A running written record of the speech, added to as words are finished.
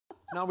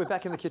Now we're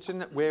back in the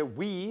kitchen where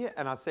we,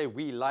 and I say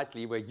we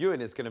lightly, where Ewan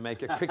is going to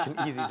make a quick and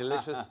easy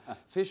delicious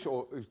fish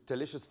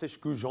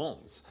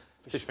goujons.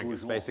 Fish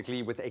fingers,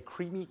 basically, with a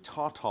creamy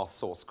tartar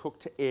sauce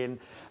cooked in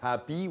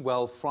Be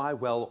Well, Fry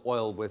Well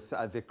oil with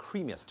the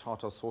creamiest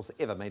tartar sauce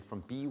ever made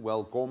from Be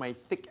Well gourmet,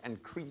 thick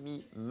and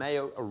creamy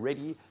mayo,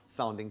 already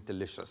sounding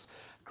delicious.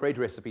 Great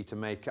recipe to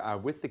make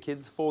with the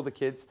kids, for the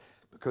kids,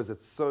 because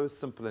it's so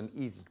simple and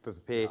easy to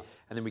prepare.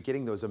 And then we're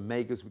getting those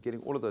omegas, we're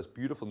getting all of those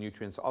beautiful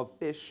nutrients of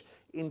fish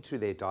into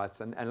their diets.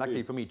 And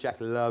luckily for me, Jack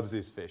loves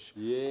his fish.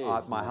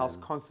 Yes, my house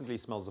constantly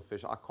smells of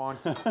fish. I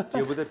can't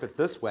deal with it, but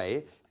this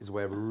way is a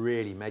way of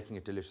really making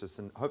it delicious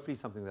and hopefully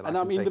something that I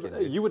can take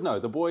in. You would know,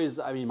 the boys,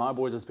 I mean, my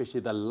boys especially,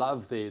 they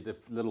love the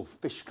little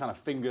fish kind of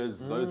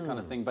fingers, those kind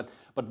of thing.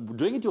 But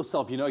doing it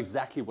yourself, you know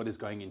exactly what is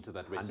going into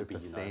that recipe. You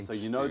know? So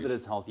you know that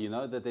it's healthy, you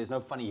know that there's no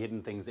funny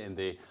hidden things in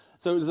there.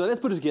 So let's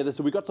put it together.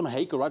 So we've got some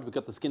hake, all right? We've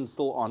got the skin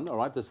still on, all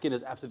right? The skin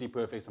is absolutely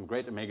perfect. Some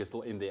great omega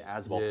still in there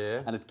as well.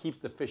 Yeah. And it keeps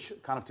the fish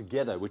kind of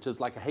together, which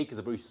is like a hake is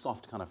a very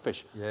soft kind of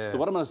fish. Yeah. So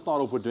what I'm going to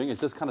start off with doing is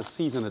just kind of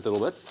season it a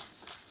little bit.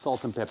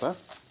 Salt and pepper.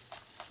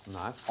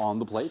 Nice. On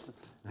the plate.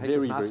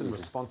 Very nice and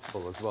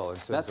responsible as well in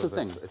terms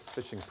of its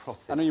fishing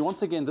process. I know,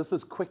 once again, this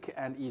is quick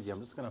and easy. I'm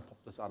just going to pop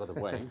this out of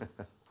the way.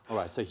 All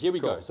right, so here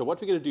we go. So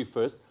what we're going to do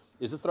first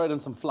is just throw it in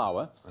some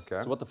flour.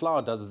 Okay. So what the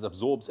flour does is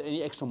absorbs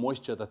any extra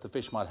moisture that the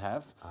fish might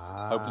have.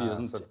 Hopefully it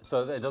doesn't,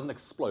 so that it doesn't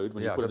explode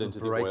when you put it into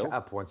the oil. Yeah, it doesn't break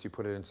up once you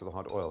put it into the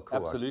hot oil. Cool.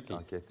 Absolutely.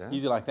 I get that.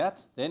 Easy like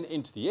that. Then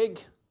into the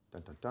egg.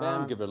 Dun, dun, dun.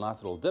 Bam, give it a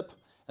nice little dip.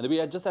 And then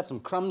we just have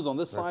some crumbs on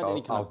this side,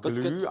 any kind of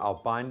biscuits. Glue, our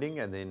binding,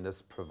 and then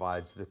this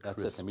provides the crisp.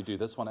 That's it. And we do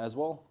this one as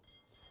well.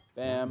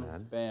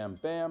 Bam, bam,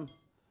 bam.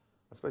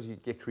 I suppose you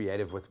get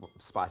creative with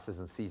spices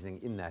and seasoning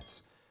in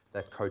that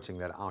coating,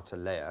 that outer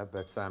layer,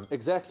 but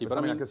exactly. But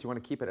I mean, I guess you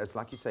want to keep it as,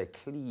 like you say,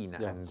 clean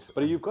and.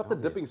 But you've got the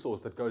dipping sauce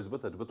that goes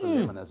with it, with the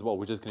lemon as well,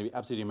 which is going to be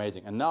absolutely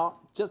amazing. And now,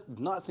 just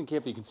nice and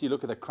careful, you can see.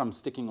 Look at the crumb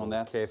sticking on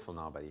that. Careful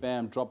now, buddy.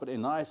 Bam, drop it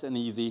in, nice and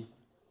easy,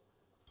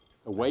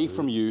 away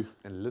from you.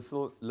 And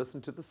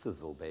listen to the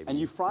sizzle, baby. And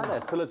you fry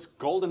that till it's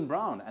golden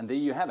brown, and there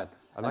you have it.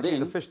 And luckily,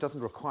 the fish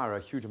doesn't require a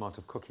huge amount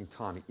of cooking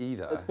time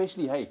either.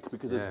 Especially hake,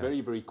 because it's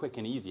very, very quick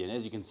and easy. And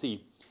as you can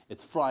see,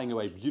 it's frying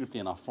away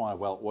beautifully in our Fry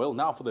Well oil.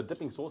 Now for the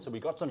dipping sauce, so we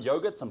got some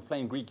yogurt, some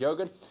plain Greek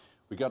yogurt.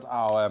 We got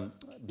our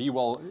Be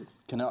Well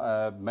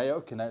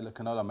mayo,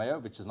 canola mayo,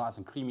 which is nice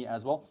and creamy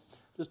as well.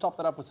 Just top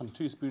that up with some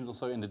 2 spoons or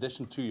so in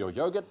addition to your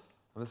yogurt.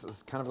 And this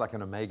is kind of like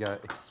an omega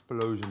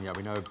explosion here.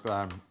 We know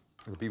the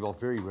Be Well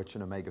very rich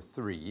in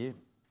omega-3,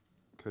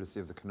 courtesy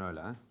of the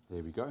canola.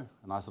 There we go.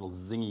 A nice little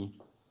zingy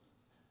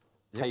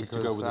taste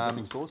to go with the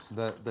dipping sauce.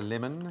 The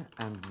lemon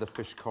and the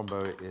fish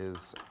combo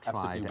is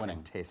tried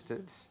and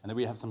tested. And then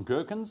we have some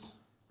gherkins,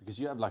 because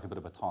you have like a bit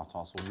of a tartar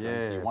sauce. So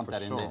you want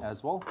that in there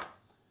as well.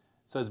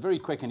 So it's very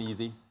quick and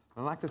easy.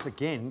 And like this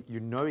again, you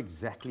know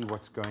exactly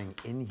what's going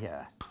in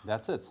here.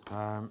 That's it.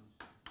 And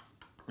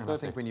I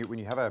think when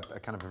you have a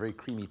kind of a very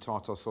creamy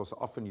tartar sauce,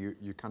 often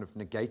you're kind of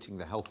negating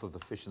the health of the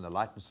fish and the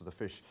lightness of the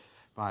fish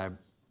by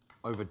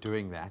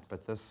overdoing that.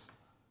 But this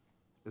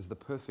is the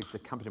perfect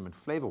accompaniment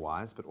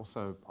flavor-wise, but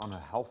also on a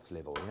health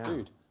level. Yeah.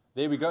 Dude,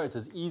 there we go. It's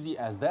as easy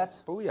as that.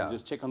 Oh, yeah. You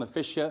just check on the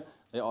fish here.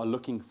 They are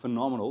looking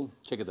phenomenal.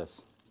 Check at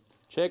this.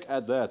 Check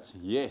at that.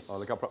 Yes. Oh,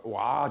 look how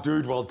wow,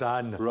 dude, well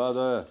done.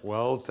 Brother.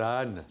 Well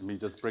done. Let me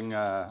just bring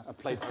a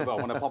plate over. I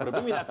want to pop it.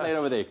 Bring me that plate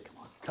over there.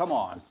 Come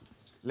on.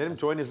 Let him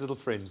join his little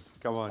friends.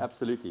 Come on.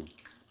 Absolutely.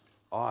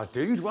 Oh,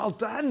 dude, well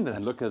done.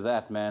 And look at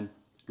that, man.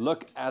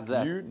 Look at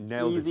that. You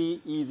nailed it. Easy,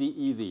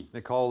 easy, easy.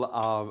 Nicole,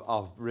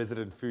 our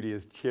resident foodie,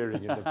 is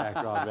cheering in the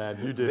background, man.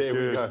 You did good.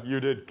 There we go. You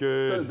did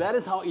good. So that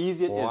is how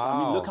easy it is. I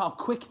mean, look how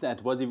quick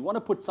that was. If you want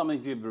to put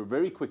something together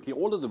very quickly,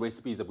 all of the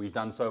recipes that we've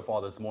done so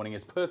far this morning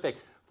is perfect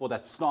for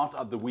that start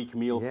of the week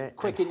meal. Yeah,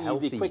 quick and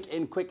easy, quick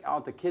in, quick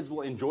out. The kids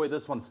will enjoy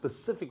this one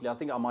specifically. I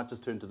think I might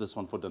just turn to this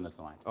one for dinner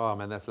tonight. Oh,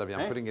 man, that's lovely.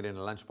 I'm putting it in a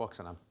lunchbox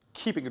and I'm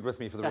keeping it with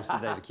me for the rest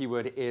of the day. The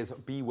keyword is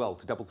Be Well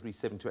to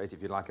 33728.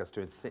 If you'd like us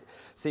to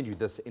send you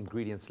this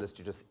ingredients list,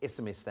 you just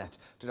SMS that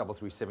to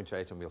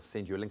 33728 and we'll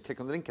send you a link. Click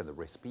on the link and the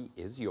recipe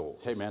is yours.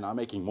 Hey, man, I'm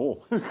making more.